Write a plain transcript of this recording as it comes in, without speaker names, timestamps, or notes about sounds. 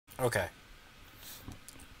Okay.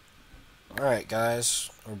 Alright,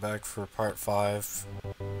 guys. We're back for part 5.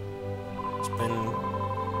 It's been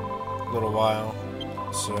a little while,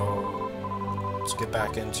 so let's get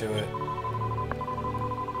back into it.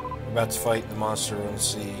 We're about to fight the monster on the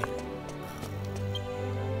sea.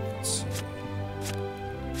 Let's see.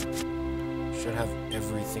 Should have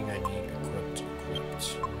everything I need equipped. In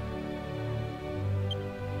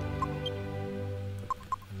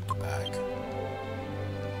the bag.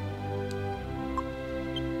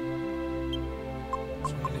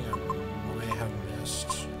 Something I may have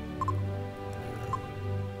missed.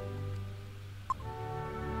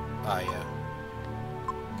 Ah, yeah.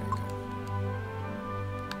 Okay, good.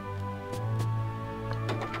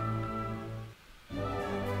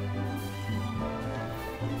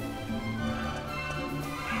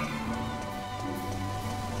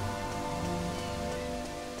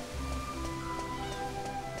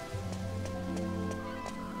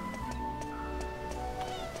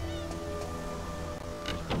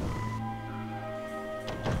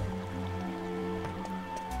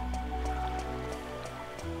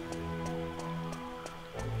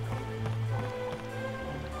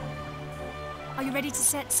 Are you ready to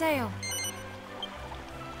set sail?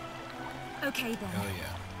 Okay then. Oh,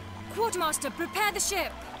 yeah. Quartermaster, prepare the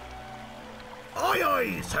ship! Aye,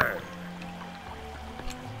 aye, sir.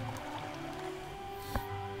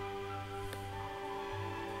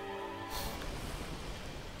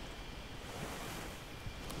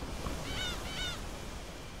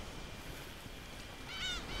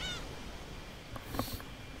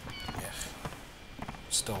 Yeah.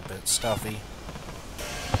 Still a bit stuffy.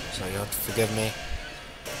 So you'll have to forgive me.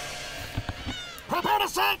 Prepare to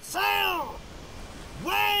set sail!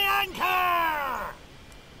 Weigh anchor!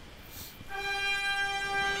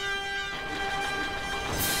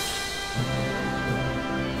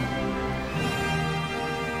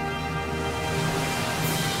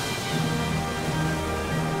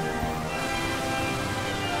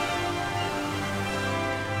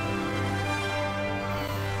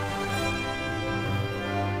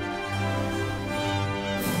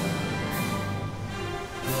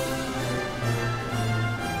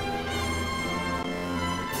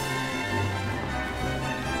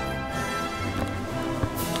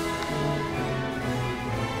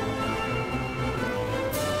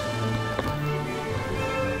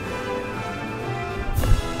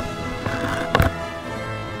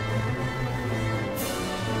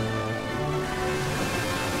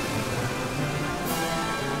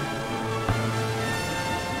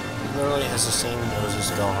 Literally has the same nose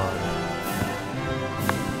as Gohan.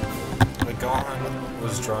 Like Gohan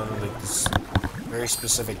was drawn like this very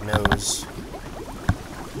specific nose.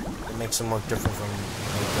 It makes him look different from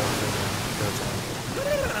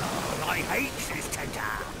Oh, I hate this tender.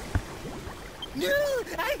 No,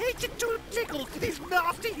 I hate the two tickles. These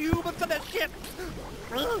nasty humans and their ships.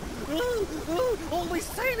 Always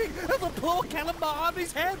sailing over poor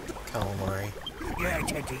Calamari's head. Calamari. Yeah,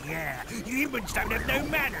 Teddy, yeah. You humans don't have no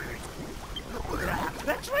manners.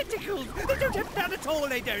 That's right, Tickles. They don't have none at all,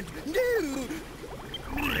 they don't. No.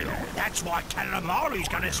 That's why Calamari's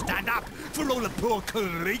gonna stand up for all the poor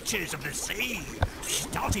creatures of the sea.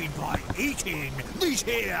 Starting by eating these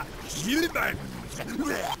here humans.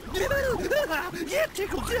 Yeah,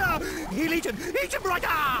 Tickles, yeah. He'll eat 'em right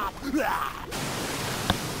up.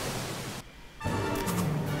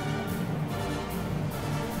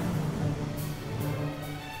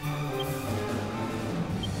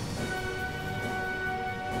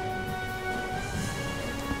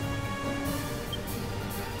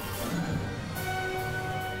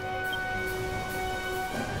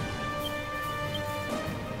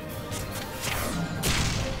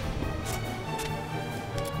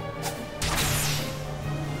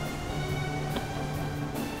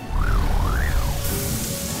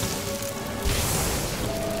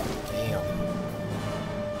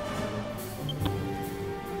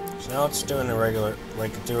 Now it's doing a regular,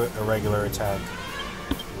 do a regular attack.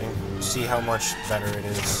 And see how much better it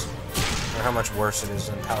is, or how much worse it is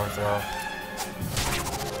than Power Throw.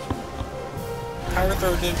 Power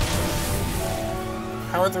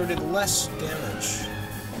Throw did less damage.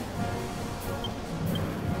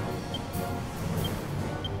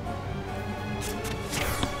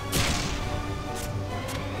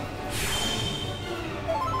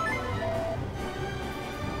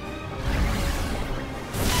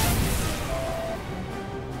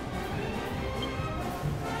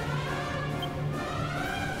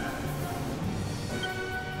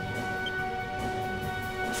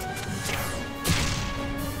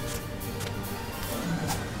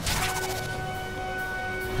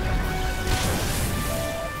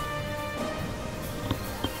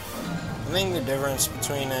 think the difference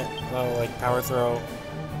between it, like power throw,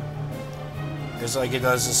 is like it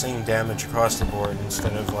does the same damage across the board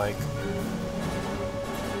instead of like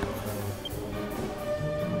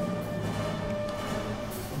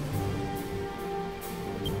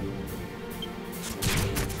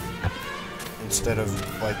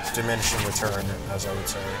diminishing return, as I would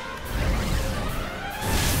say.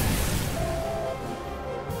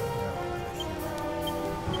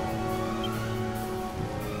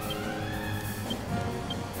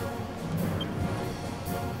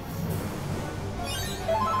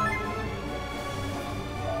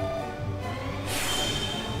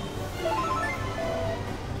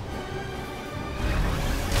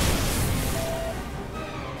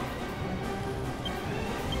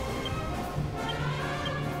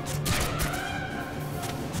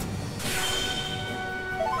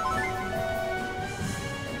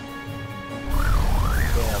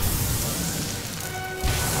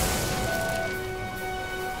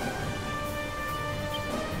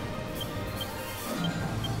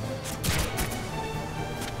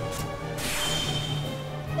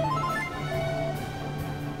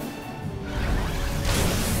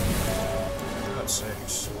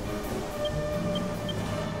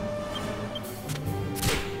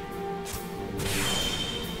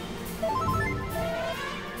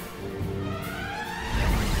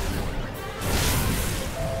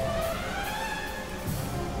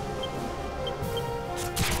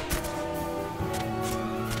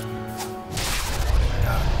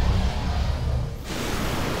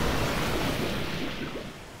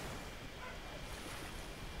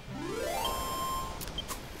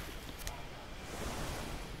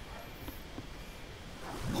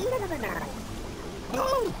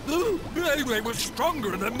 They were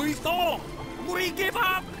stronger than we thought. We give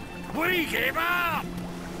up. We give up.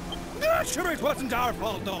 Sure, it wasn't our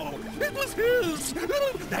fault, though. It was his.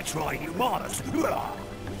 That's right, it was.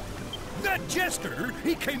 That jester,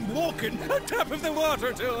 he came walking on top of the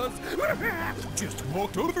water to us. Just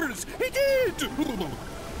walked over us. He did.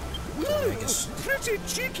 Pretty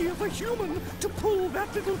cheeky of a human to pull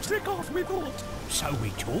that little trick off, we thought. So we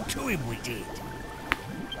talked to him, we did.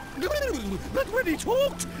 But when he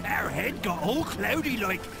talked, our head got all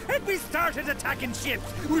cloudy-like, and we started attacking ships.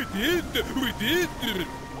 We did. It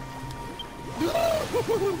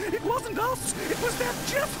wasn't us. It was that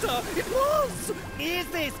jester. It was. Is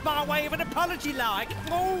this by way of an apology, like?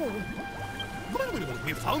 Oh.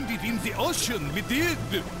 We found it in the ocean. We did.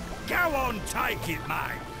 Go on, take it,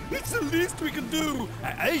 mate. It's the least we can do.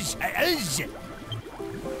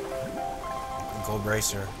 Gold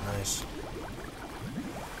bracer, nice.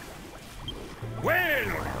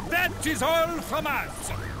 Well, that is all from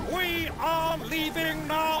us. We are leaving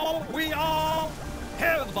now. We are.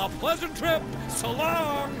 Have a pleasant trip. So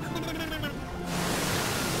long.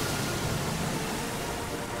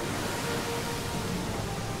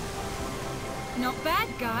 Not bad,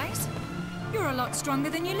 guys. You're a lot stronger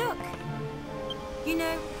than you look. You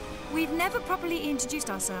know, we've never properly introduced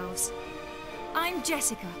ourselves. I'm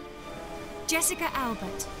Jessica. Jessica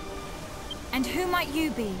Albert. And who might you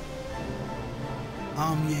be?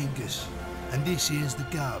 I'm Yangus, and this is the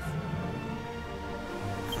Gov.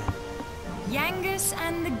 Yangus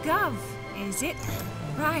and the Gov, is it?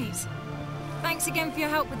 Right. Thanks again for your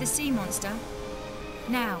help with the sea monster.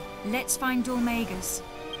 Now, let's find Dormagus.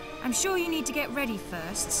 I'm sure you need to get ready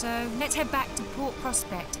first, so let's head back to Port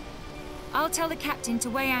Prospect. I'll tell the captain to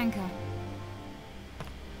weigh anchor.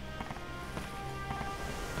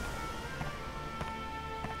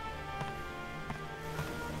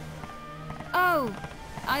 Oh,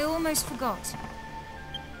 I almost forgot.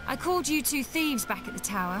 I called you two thieves back at the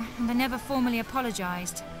tower, and I never formally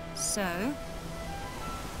apologized. So...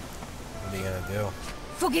 What are you gonna do?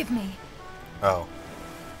 Forgive me. Oh.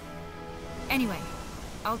 Anyway,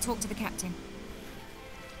 I'll talk to the captain.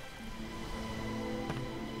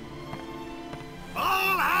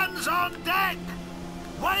 All hands on deck!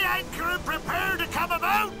 Weigh anchor and prepare to come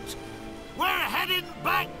about! We're heading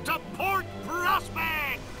back to Port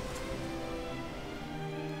Prospect!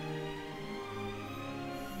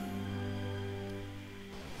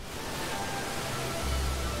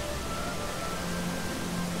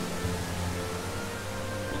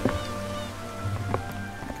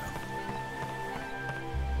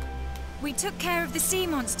 We took care of the sea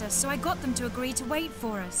monster, so I got them to agree to wait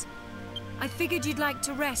for us. I figured you'd like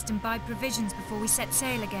to rest and buy provisions before we set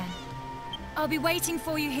sail again. I'll be waiting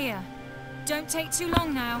for you here. Don't take too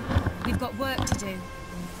long now. We've got work to do.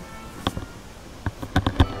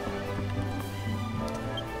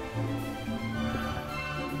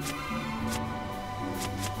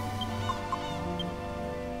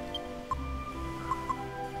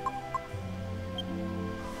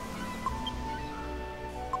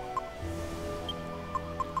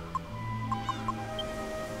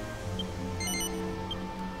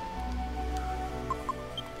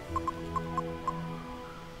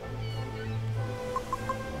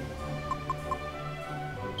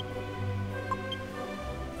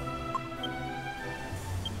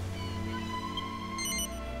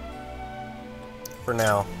 For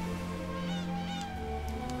now.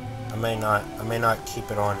 I may not keep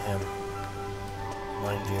it on him.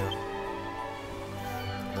 Mind you.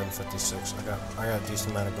 1156. I got a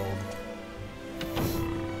decent amount of gold.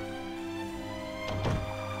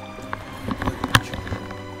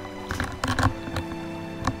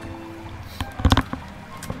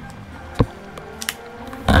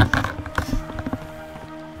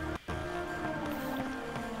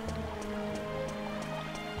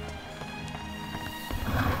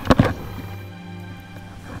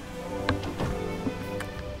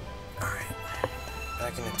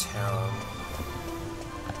 Town.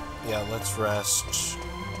 Yeah, let's rest.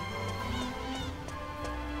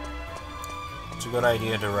 It's a good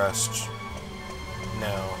idea to rest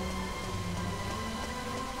now.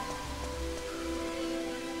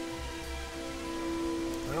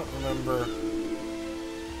 I don't remember.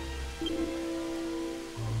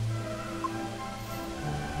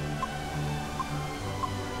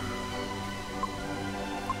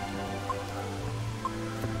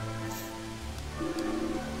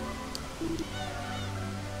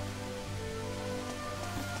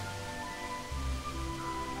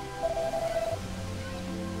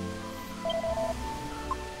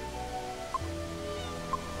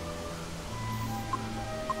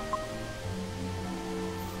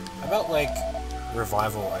 About like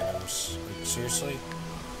revival items, like seriously,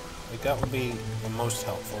 like that would be the most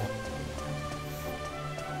helpful.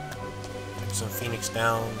 Like some Phoenix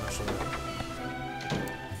Down or some.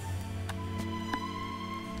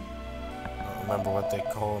 I don't remember what they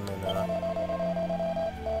call them in.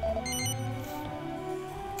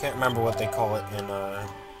 Can't remember what they call it in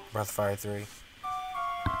Breath of Fire 3.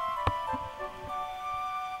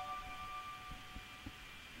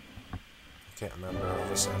 Can't remember all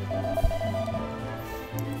of a sudden.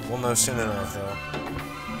 We'll know soon enough though,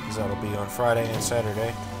 because that'll be on Friday and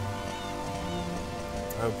Saturday.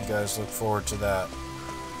 I hope you guys look forward to that,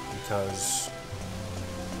 because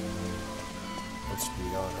let's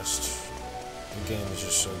be honest, the game is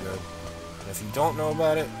just so good. And if you don't know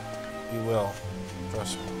about it, you will.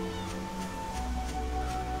 Trust me.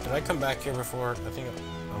 Did I come back here before? I think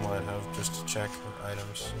I might have, just to check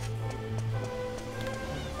items.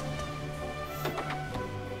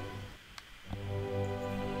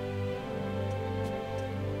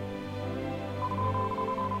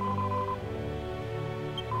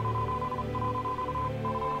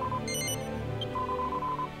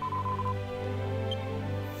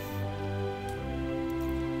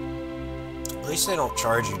 At least they don't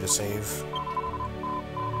charge you to save.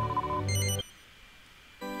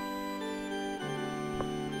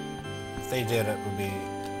 If they did, it would be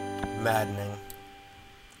maddening.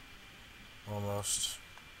 Almost.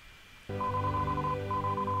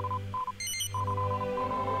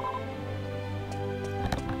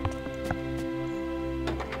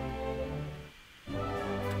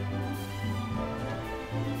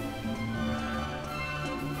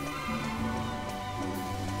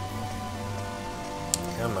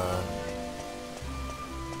 Come on.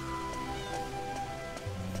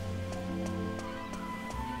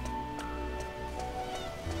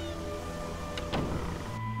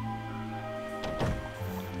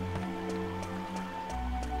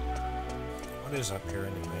 What is up here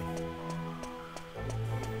anyway?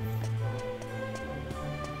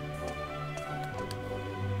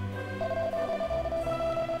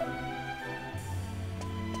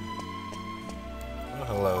 Oh,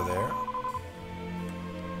 hello there.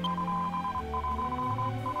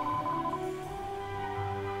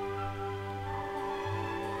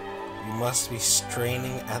 You must be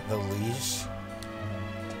straining at the leash.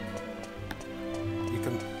 You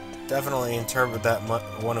can definitely interpret that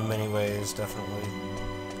one of many ways, definitely.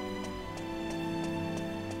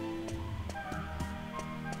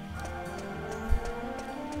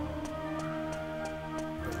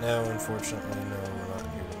 But now, unfortunately, no, we're not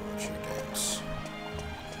here to watch your dance.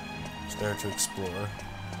 It's there to explore.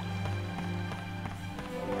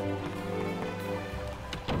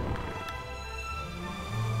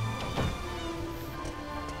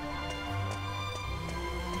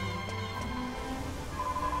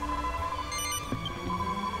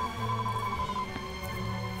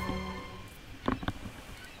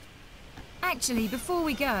 Actually, before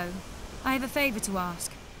we go, I have a favor to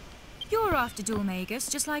ask. You're after Dormagus,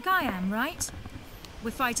 just like I am, right?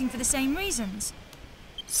 We're fighting for the same reasons.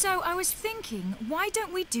 So I was thinking, why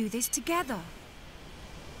don't we do this together?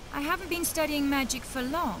 I haven't been studying magic for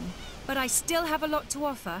long, but I still have a lot to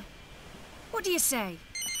offer. What do you say?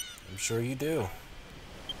 I'm sure you do.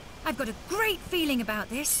 I've got a great feeling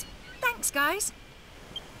about this. Thanks, guys.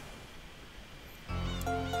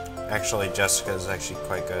 Actually, Jessica's actually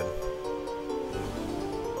quite good.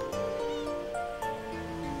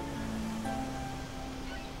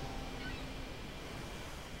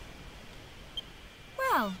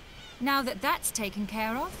 Now that that's taken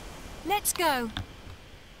care of, let's go.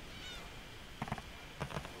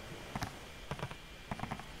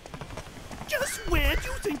 Just where do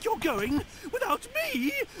you think you're going without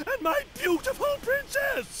me and my beautiful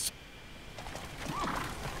princess?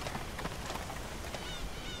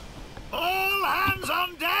 All hands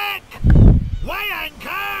on deck! Weigh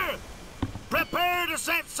anchor! Prepare to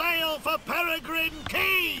set sail for Peregrine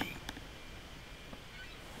Key!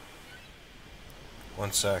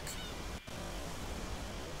 One sec.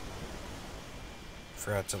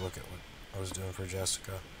 Forgot to look at what I was doing for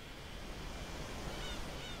Jessica.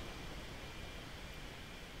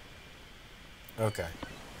 Okay.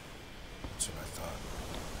 That's what I thought.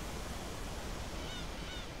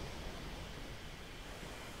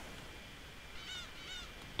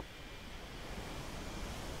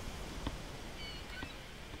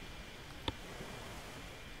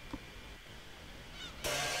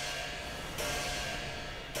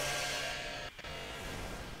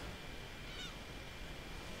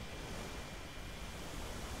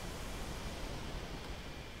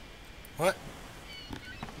 What?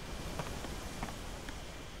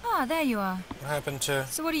 Ah, there you are. What happened to...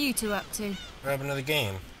 So what are you two up to? What happened to the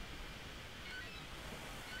game?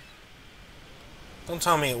 Don't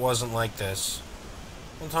tell me it wasn't like this.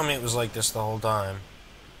 Don't tell me it was like this the whole time.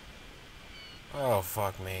 Oh,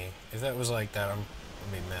 fuck me. If that was like that, I'm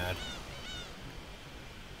gonna be mad.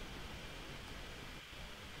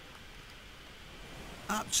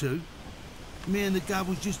 Up to? Me and the guy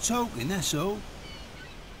was just talking, that's all.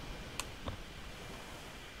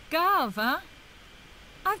 Gav, huh?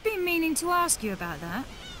 I've been meaning to ask you about that.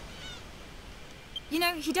 You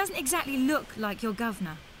know, he doesn't exactly look like your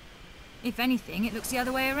governor. If anything, it looks the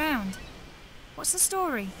other way around. What's the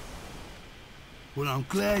story? Well, I'm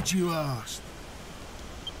glad you asked.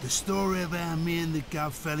 The story of how me and the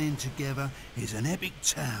Gov fell in together is an epic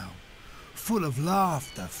tale, full of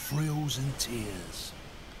laughter, thrills and tears.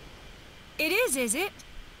 It is it?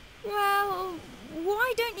 Well,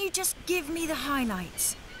 why don't you just give me the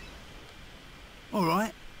highlights? All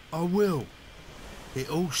right, I will. It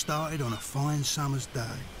all started on a fine summer's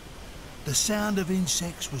day. The sound of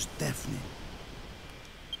insects was deafening.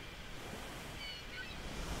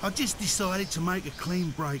 I just decided to make a clean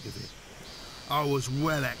break of it. I was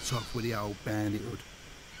well hacked off with the old bandithood.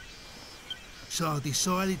 So I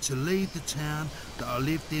decided to leave the town that I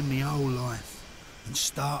lived in my whole life and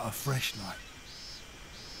start a fresh life.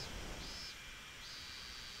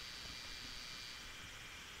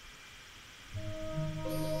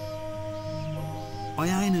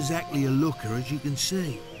 I ain't exactly a looker, as you can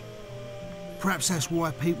see. Perhaps that's why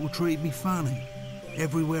people treat me funny,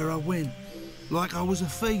 everywhere I went, like I was a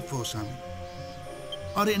thief or something.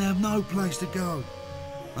 I didn't have no place to go,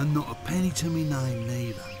 and not a penny to me name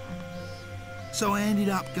neither. So I ended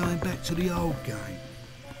up going back to the old game.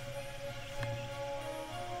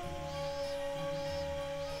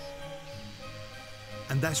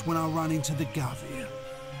 And that's when I run into the Gov here.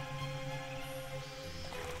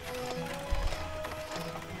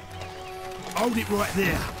 Hold it right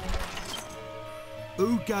there.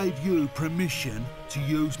 Who gave you permission to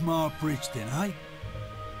use my bridge then, eh?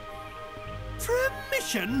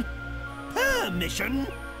 Permission? Permission?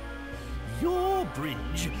 Your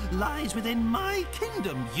bridge lies within my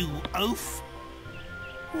kingdom, you oaf.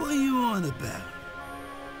 What are you on about?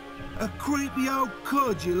 A creepy old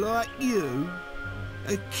codger like you?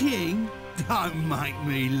 A king? Don't make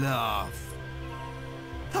me laugh.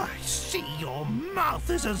 I see your mouth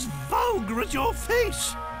is as vulgar as your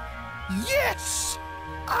face. Yes,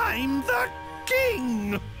 I'm the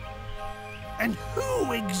king. And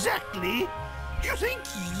who exactly do you think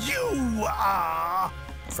you are?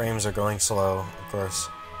 Frames are going slow, of course.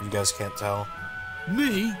 You guys can't tell.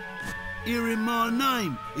 Me? Hearing my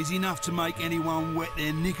name is enough to make anyone wet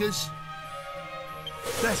their knickers.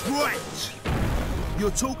 That's right.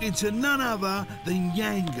 You're talking to none other than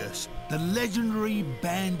Yangus, the legendary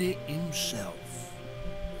bandit himself.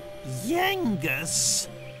 Yangus?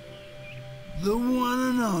 The one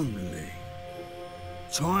and only.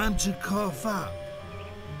 Time to cough up.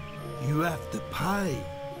 You have to pay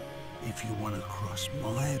if you want to cross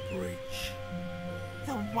my bridge.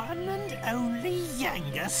 The one and only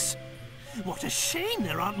Yangus? What a shame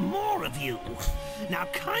there aren't more of you. Now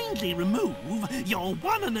kindly remove your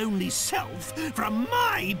one and only self from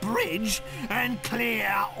my bridge and clear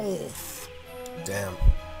off. Damn.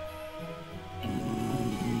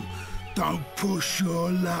 Don't push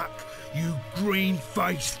your luck, you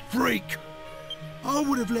green-faced freak. I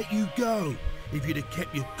would have let you go if you'd have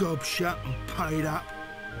kept your gob shut and paid up.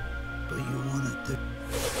 But you wanted to...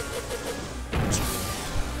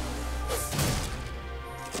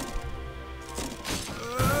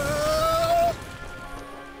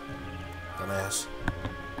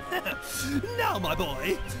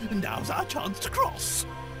 boy. Now's our chance to cross.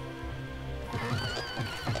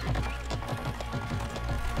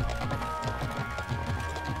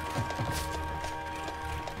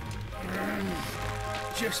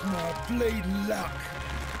 Just my bleeding luck.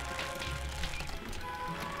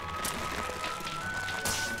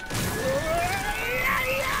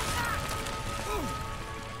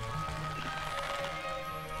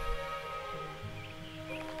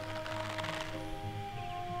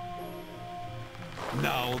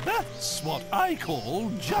 Now that's what I call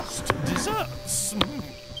just desserts.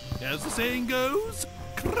 As the saying goes,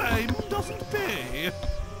 crime doesn't pay.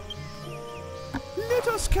 Let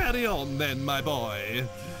us carry on then, my boy.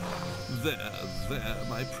 There, there,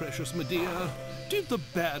 my precious Medea. Did the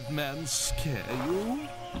bad man scare you?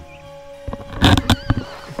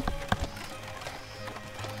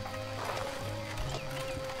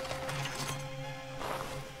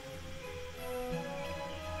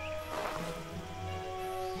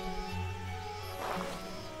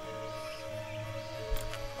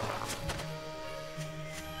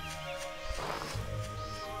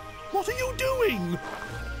 What are you doing?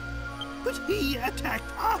 But he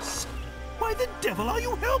attacked us. Why the devil are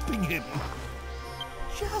you helping him?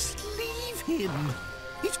 Just leave him.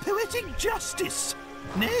 It's poetic justice.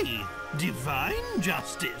 Nay, divine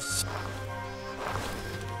justice.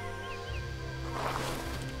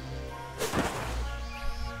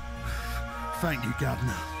 Thank you,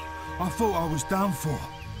 Governor. I thought I was done for.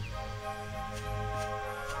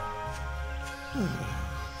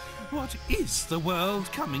 What is the world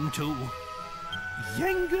coming to?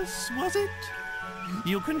 Yangus, was it?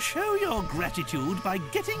 You can show your gratitude by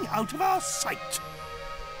getting out of our sight.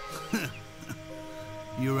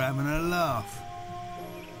 You're having a laugh.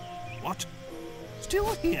 What?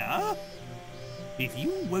 Still here? If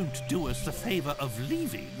you won't do us the favour of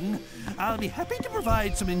leaving, I'll be happy to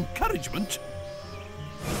provide some encouragement.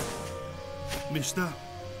 Mister?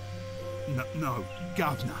 No,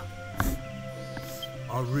 Governor.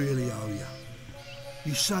 I really owe you.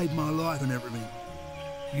 You saved my life and everything.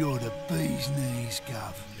 You're the bee's knees,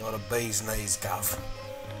 Gov. You're the bee's knees, Gov.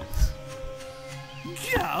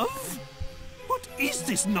 Gov? What is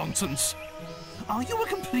this nonsense? Are you a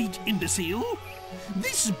complete imbecile?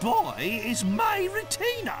 This boy is my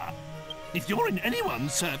retainer. If you're in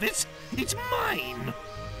anyone's service, it's mine.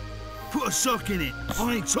 Put a sock in it.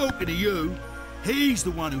 I ain't talking to you. He's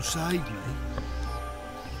the one who saved me.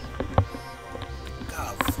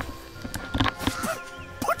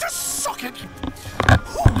 Put a sock in it!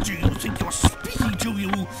 Who do you think you're speaking to,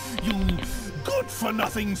 you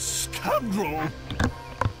good-for-nothing scoundrel?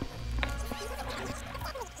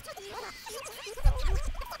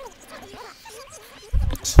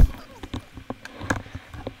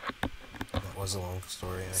 That was a long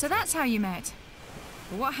story. So that's how you met.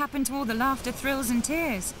 But what happened to all the laughter, thrills and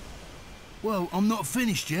tears? Well, I'm not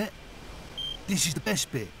finished yet. This is the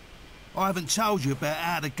best bit. I haven't told you about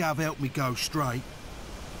how the Gov helped me go straight.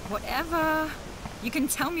 Whatever. You can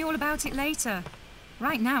tell me all about it later.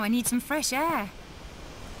 Right now I need some fresh air.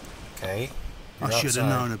 Okay. I You're should have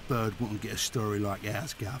outside. known a bird wouldn't get a story like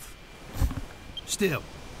ours, Gov. Still,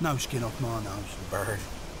 no skin off my nose. Bird.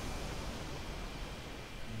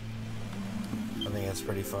 I think that's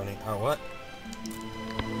pretty funny. Oh, what?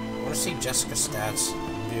 I want to see Jessica's stats.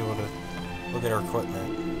 Be able to look at her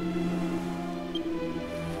equipment.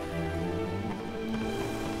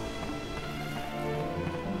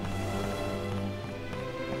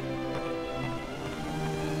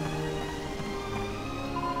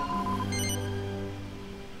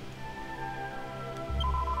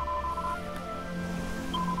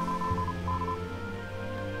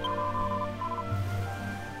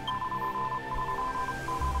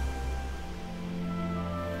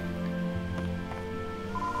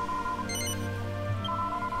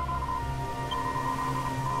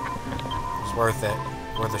 It's worth it.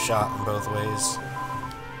 Worth a shot in both ways.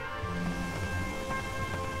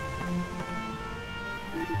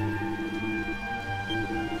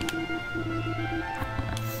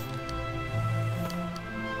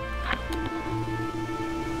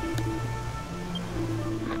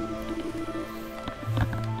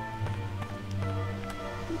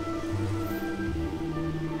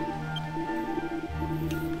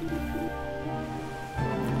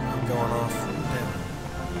 I'm going off.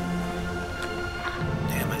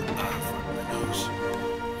 Damn it. Ah, fuck my nose.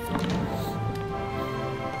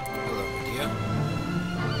 Hello, Medea.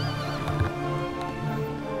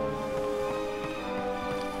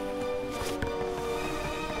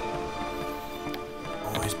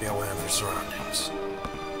 Always be aware of your surroundings.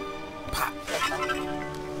 Pop.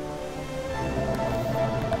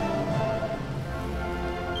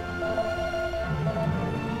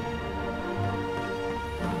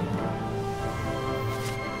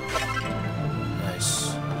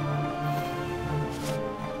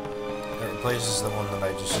 replaces the one that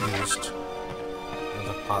I just used with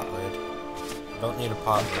a pot lid. Don't need a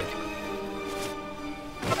pot lid.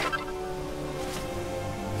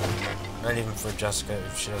 Not even for Jessica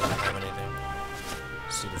if she doesn't have anything.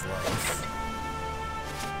 Seed of life.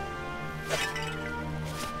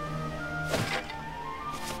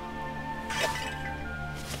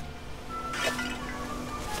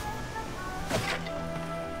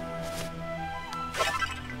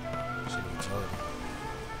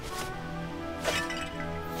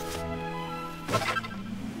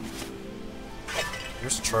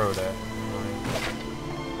 Where's Trode at?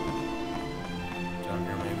 Down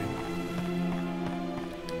here, maybe.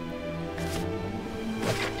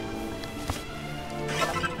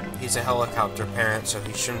 He's a helicopter parent, so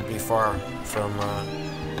he shouldn't be far from,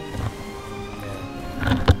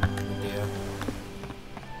 India.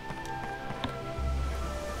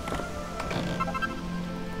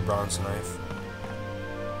 Bronze knife.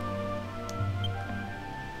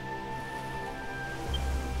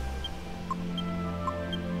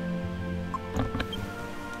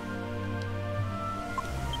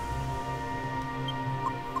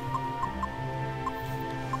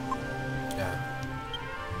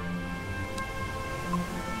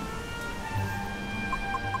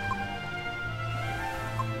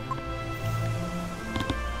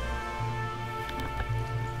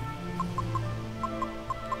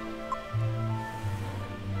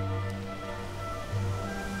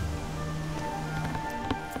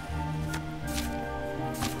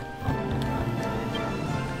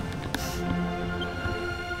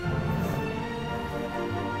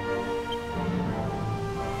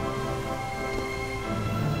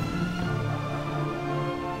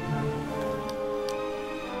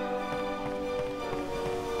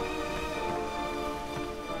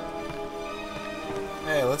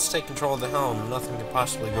 Hey, let's take control of the helm. Nothing could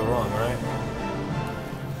possibly go wrong, right?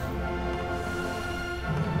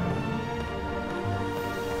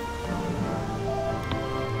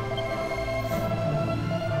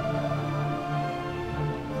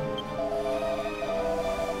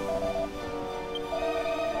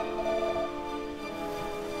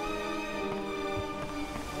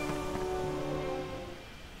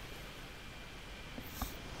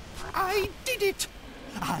 I did it!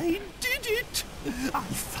 I did it! I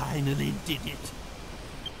finally did it.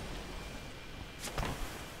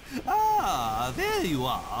 Ah, there you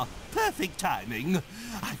are. Perfect timing.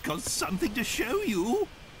 I've got something to show you.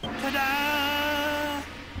 Ta-da!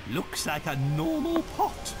 Looks like a normal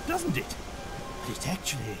pot, doesn't it? But it's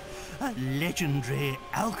actually a legendary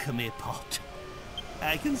alchemy pot.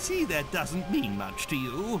 I can see that doesn't mean much to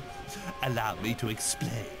you. Allow me to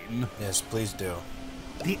explain. Yes, please do.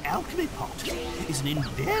 The alchemy pot is an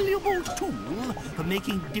invaluable tool for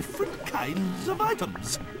making different kinds of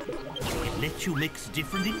items. It lets you mix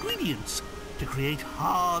different ingredients to create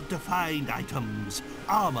hard-to-find items,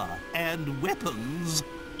 armor, and weapons.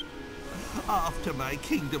 After my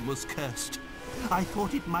kingdom was cursed, I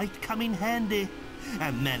thought it might come in handy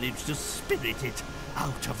and managed to spirit it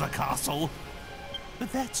out of the castle.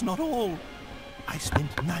 But that's not all. I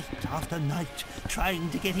spent night after night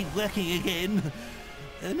trying to get it working again.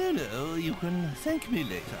 No, you can thank me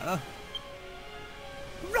later.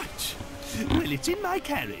 Right. Well, it's in my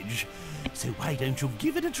carriage, so why don't you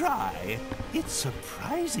give it a try? It's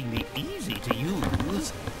surprisingly easy to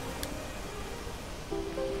use.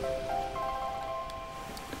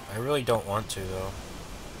 I really don't want to, though.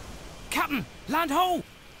 Captain, land ho!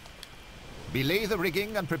 Belay the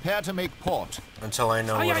rigging and prepare to make port. Until I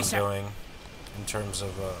know Aye, what aye, I'm sir. doing in terms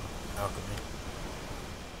of alchemy.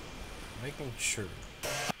 Making sure.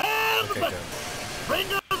 Okay, good. Bring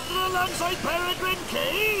us alongside Peregrine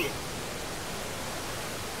Key!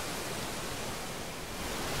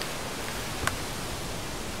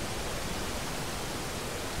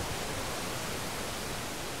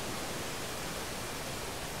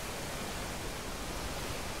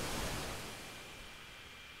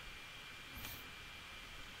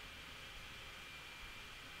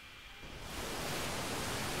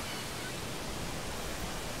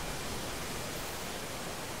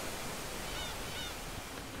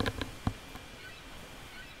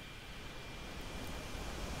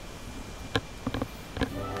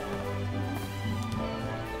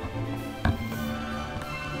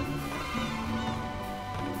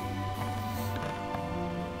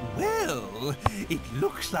 Well, it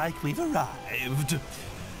looks like we've arrived.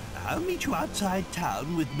 I'll meet you outside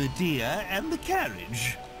town with Medea and the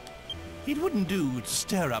carriage. It wouldn't do to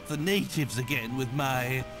stir up the natives again with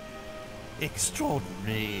my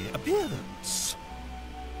extraordinary appearance.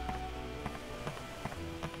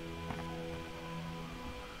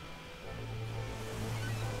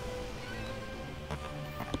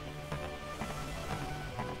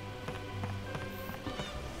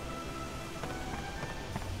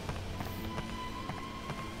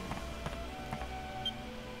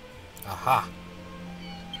 Aha!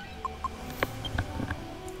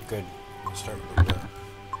 Good. Let's start with that.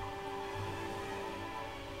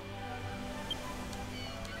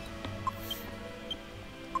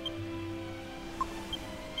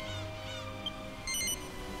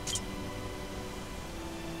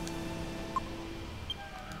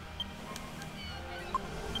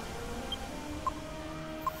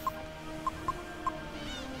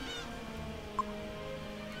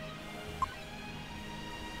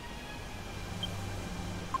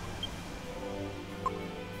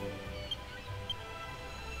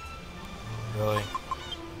 Really?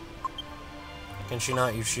 Can she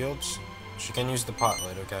not use shields? She can use the pot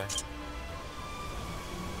light, okay.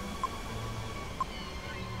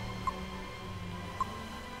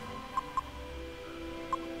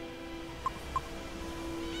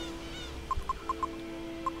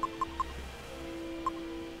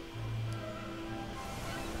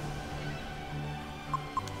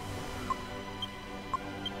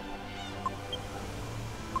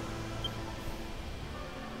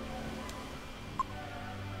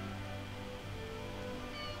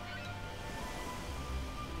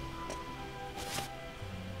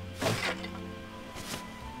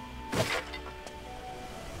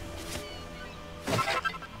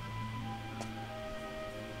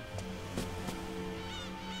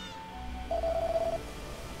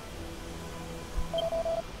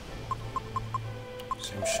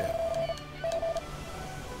 Same shit.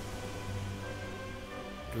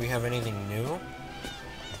 Do we have anything new?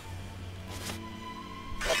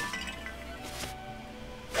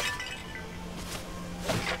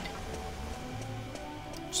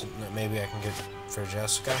 Something that maybe I can get for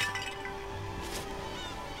Jessica?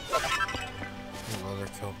 Leather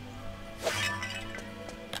coat.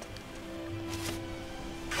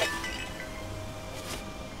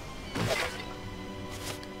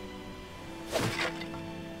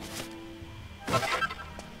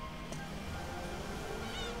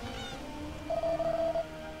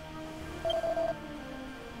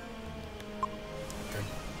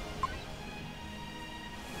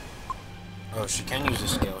 Oh, she can use a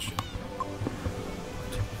scale shield.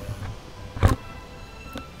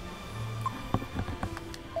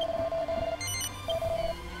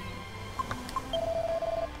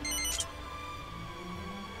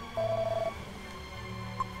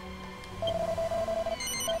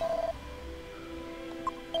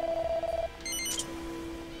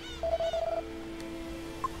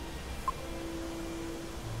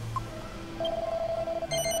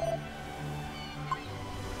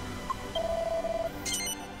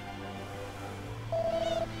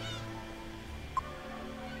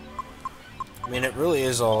 I mean, it really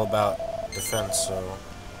is all about defense, so...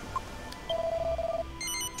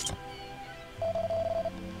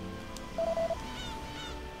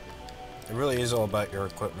 It really is all about your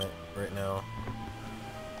equipment right now.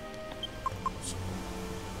 So,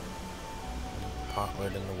 pot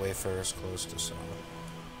lid and the Wayfarer is close to some.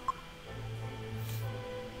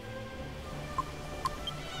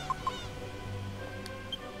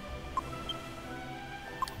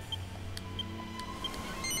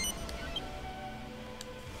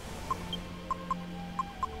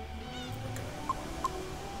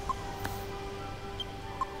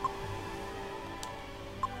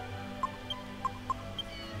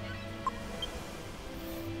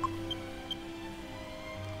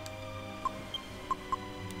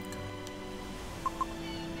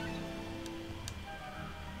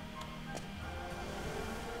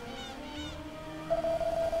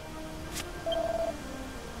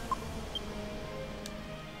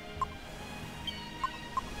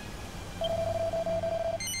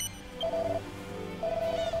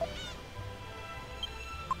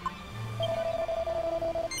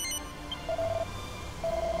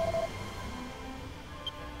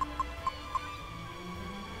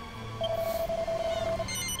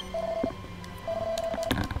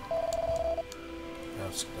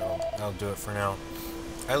 That'll do it for now.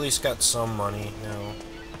 I at least got some money now.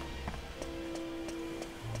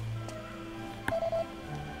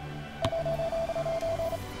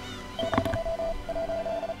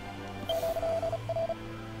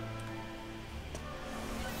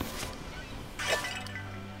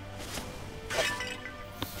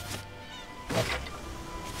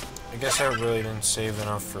 I guess I really didn't save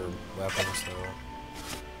enough for weapons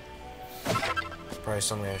though. Probably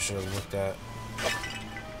something I should have looked at.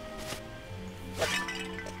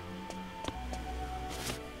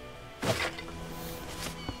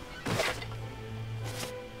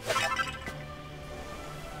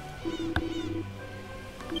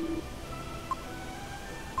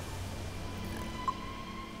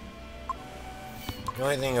 The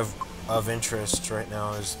only thing of of interest right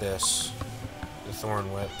now is this, the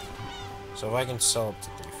Thorn Whip. So if I can sell it to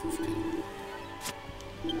 350.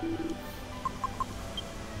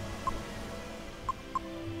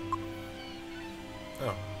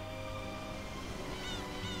 Oh.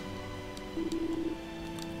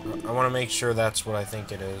 I want to make sure that's what I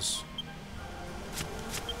think it is.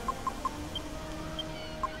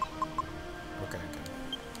 Okay, good.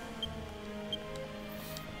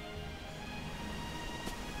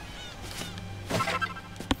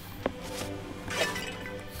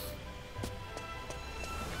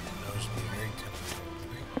 Those would be very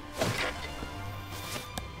tempting.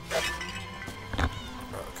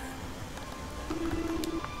 Okay.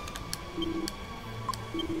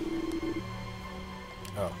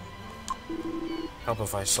 Oh. Help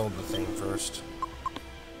if I sold the thing first.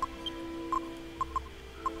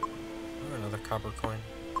 Oh, another copper coin.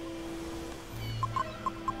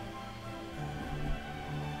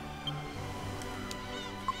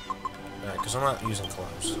 Alright, because I'm not using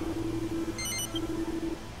clothes.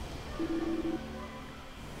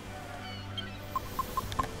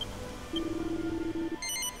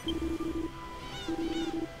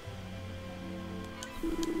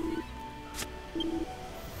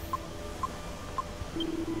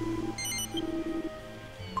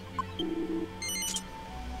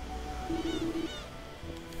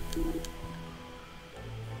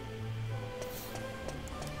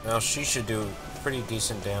 Now she should do pretty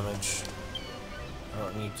decent damage. I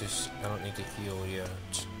don't need to heal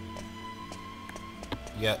yet.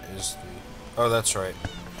 Yet is the... Oh, that's right.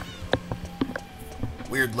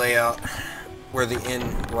 Weird layout where the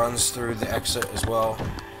inn runs through the exit as well.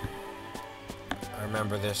 I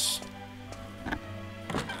remember this.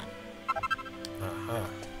 Uh-huh.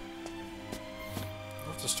 I'll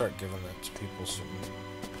have to start giving that to people soon.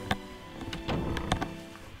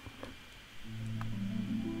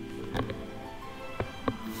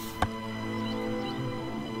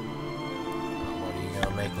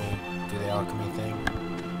 Alchemy thing.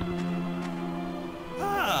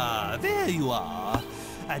 Ah, there you are.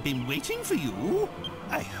 I've been waiting for you.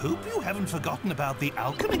 I hope you haven't forgotten about the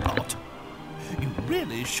alchemy pot. You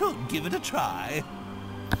really should give it a try.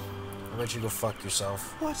 How about you go fuck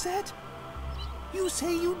yourself? What's that? You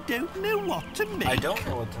say you don't know what to make? I don't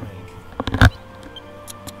know what to make.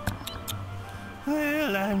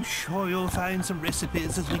 Well, I'm sure you'll find some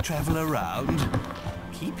recipes as we travel around.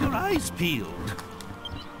 Keep your eyes peeled.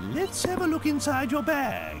 Let's have a look inside your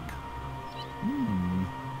bag.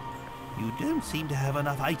 You don't seem to have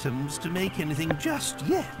enough items to make anything just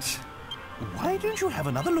yet. Why don't you have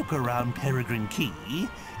another look around Peregrine Key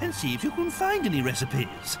and see if you can find any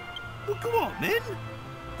recipes? Well, go on then.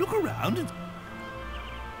 Look around and...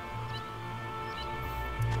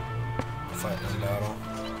 Fight in battle.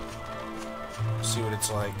 See what it's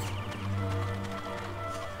like.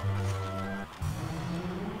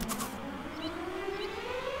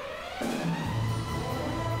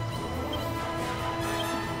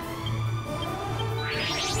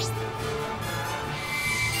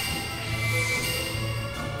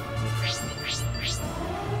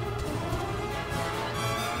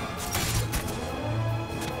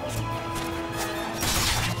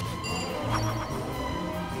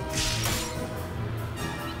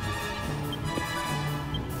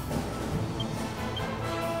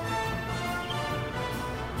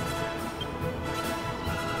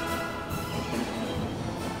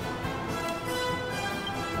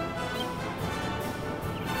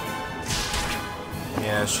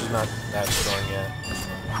 Yeah, she's not that strong yet.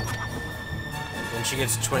 When she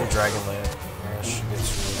gets Twin Dragon Land, she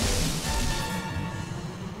gets really good.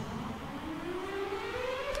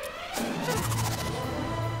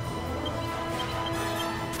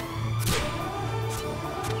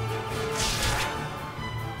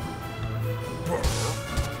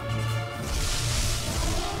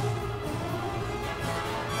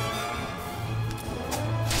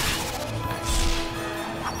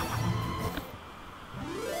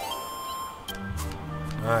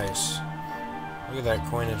 Nice. Look at that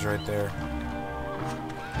coinage right there.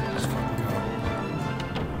 Let's fucking go.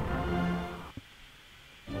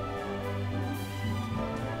 I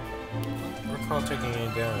don't recall taking any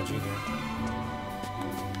damage either.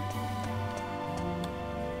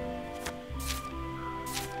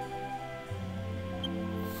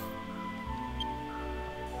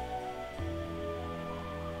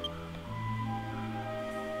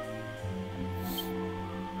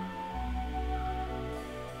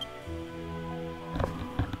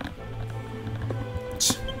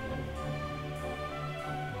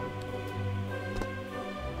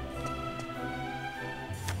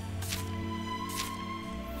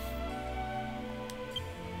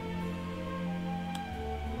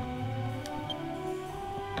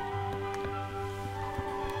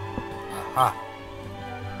 Ah.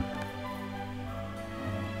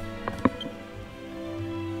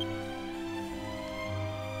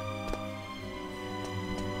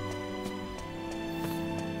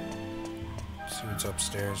 See what's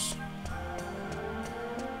upstairs.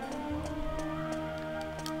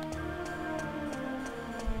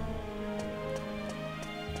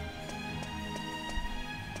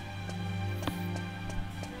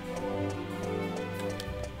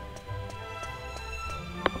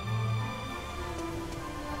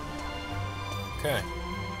 Okay.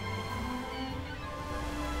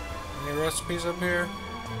 Any recipes up here?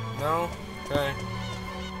 No? Okay.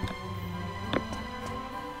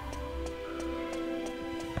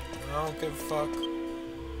 I don't give a fuck.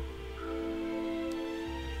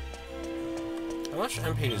 How much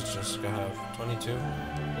MP does Jessica have? 22?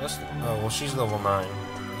 Less than, oh, well, she's level 9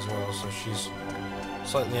 as well, so she's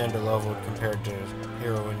slightly under-leveled compared to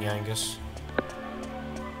Hero and Yangus.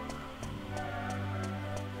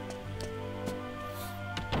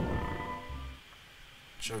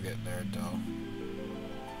 She'll get there, though.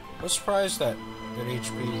 I'm surprised that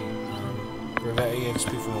HP, or that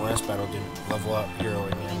EXP from the last battle didn't level up Hero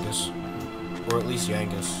and Yangus. Or at least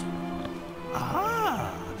Yangus.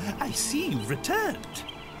 Ah, I see you've returned.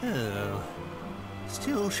 Oh,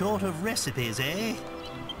 still short of recipes, eh?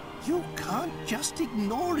 You can't just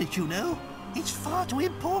ignore it, you know. It's far too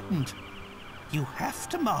important. You have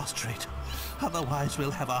to master it. Otherwise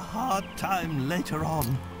we'll have a hard time later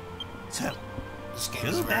on. So,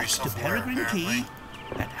 go back to Peregrine Key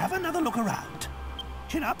and have another look around.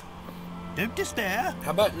 Chin up. Don't despair.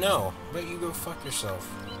 How about no? How about you go fuck yourself?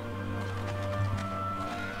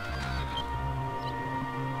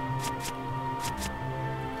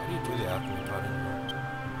 How do you do the alchemy part anymore?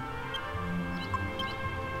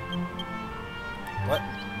 What?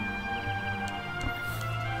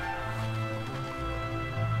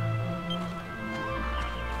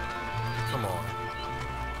 Come on.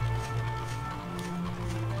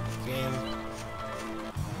 Game.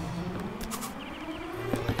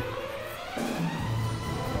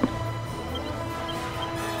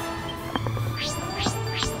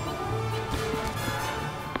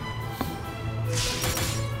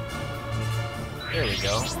 There we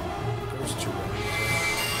go. There's 2 right.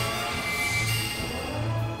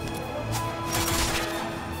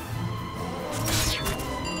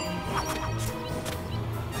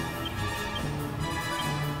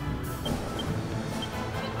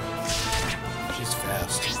 She's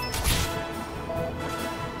fast.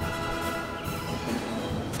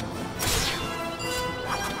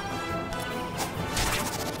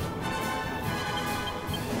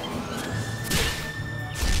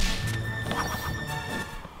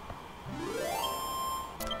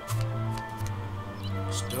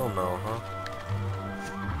 Still no, huh?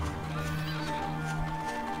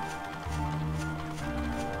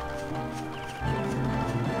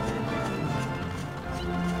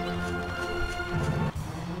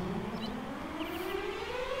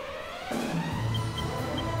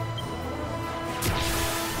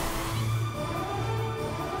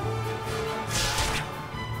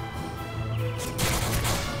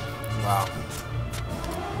 Wow.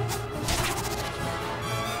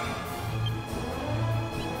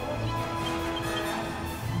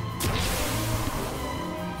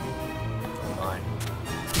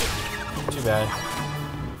 Too bad.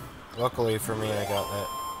 Luckily for me, I got that.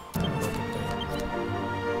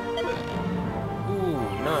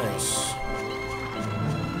 Ooh, nice.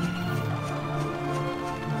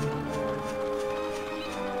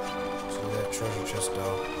 See that treasure chest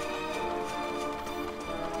though.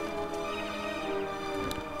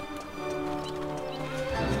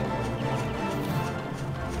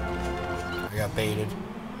 I got baited.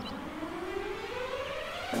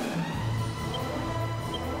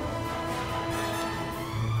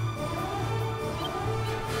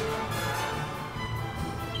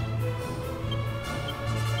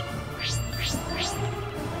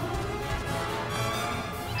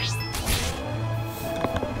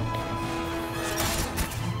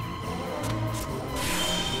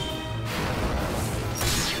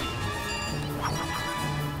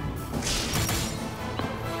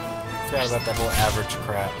 Forgot about that whole average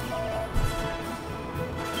crap.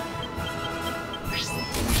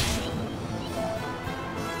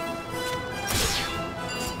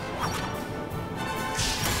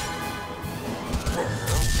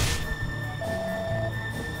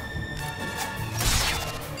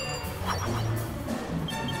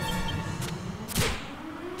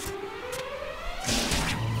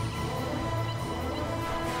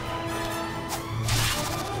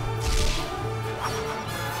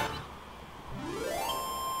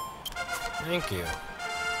 Thank you.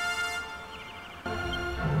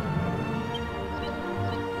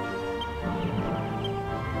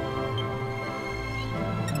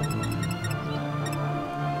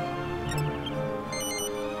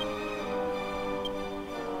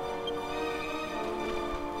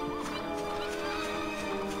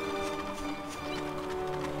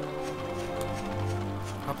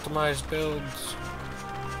 customized builds.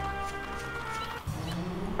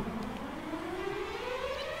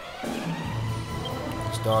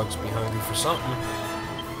 These dogs be hungry for something.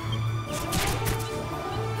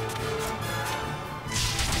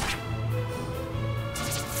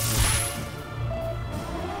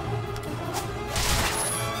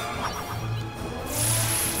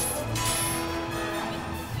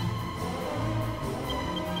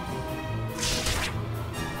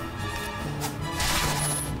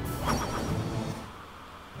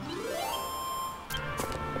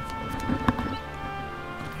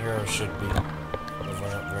 Should be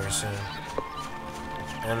leveling up very soon.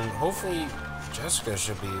 And hopefully Jessica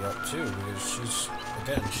should be up too, because she's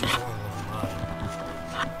only level 9.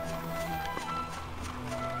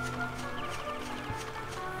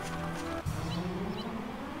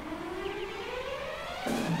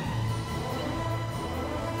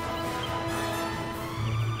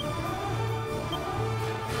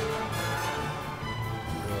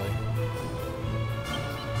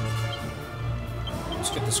 Let's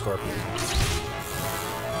get the Scorpion.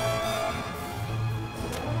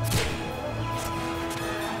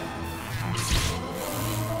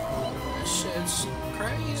 This shit's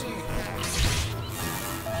crazy.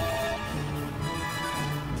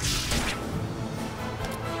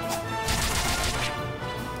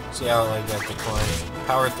 See how like that decline?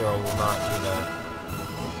 Power Throw will not do that.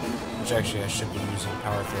 Which actually I should be using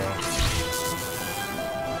Power Throw.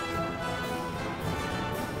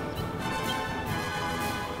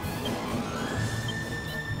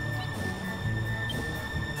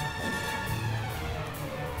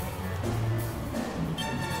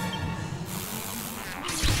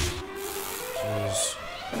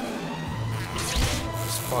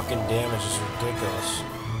 Fucking damage is ridiculous.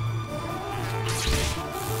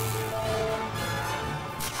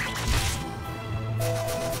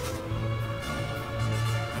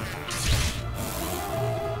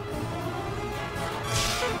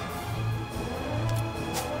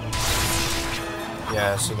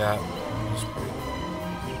 Yeah, see that?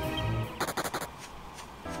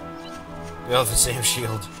 We all have the same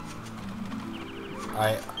shield.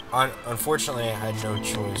 Unfortunately, I had no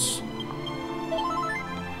choice.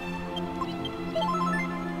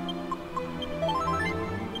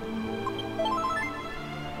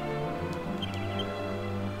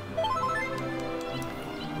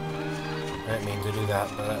 I didn't mean to do that,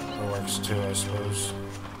 but that works too, I suppose.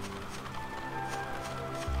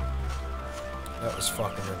 That was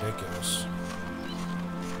fucking ridiculous.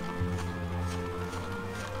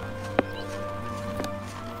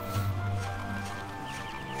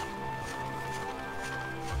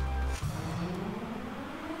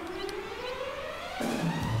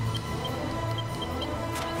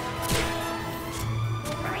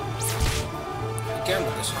 Again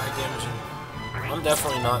with this high damage, I'm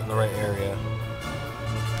definitely not in the right area.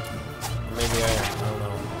 Or maybe I am, I don't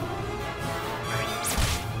know.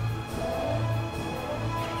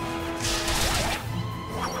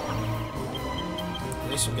 At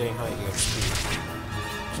least I'm getting high EXP.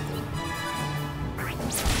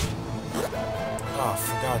 Oh,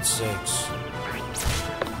 for God's sakes.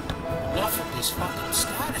 Enough of these fucking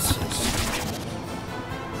statuses.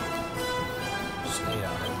 Stay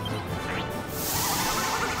out of it.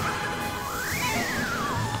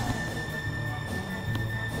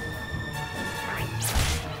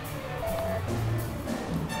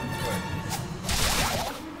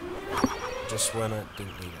 Just when I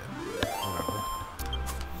didn't need it. Whatever.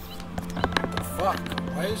 What the fuck?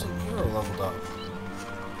 Why isn't Hero leveled up?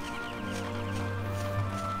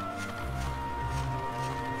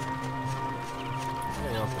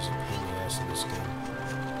 Leveling up is a pain in the ass in this game.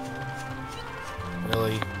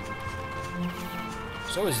 Really?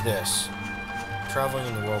 So is this. Traveling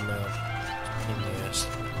in the world map. It's a pain in the ass.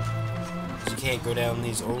 'Cause you can't go down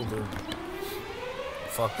these older.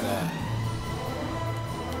 Fuck that.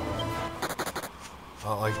 I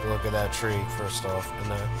don't like the look of that tree, first off, and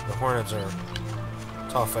the hornets are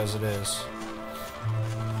tough as it is.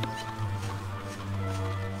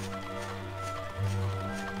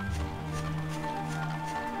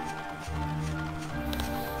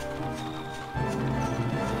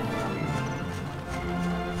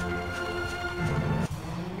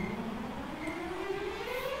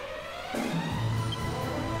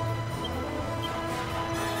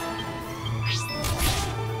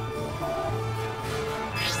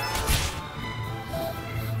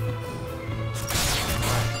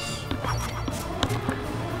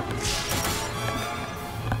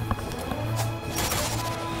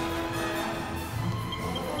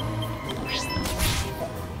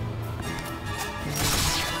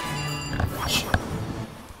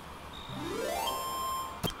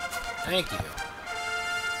 Thank you.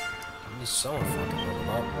 At least someone fucking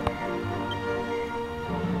woke him up.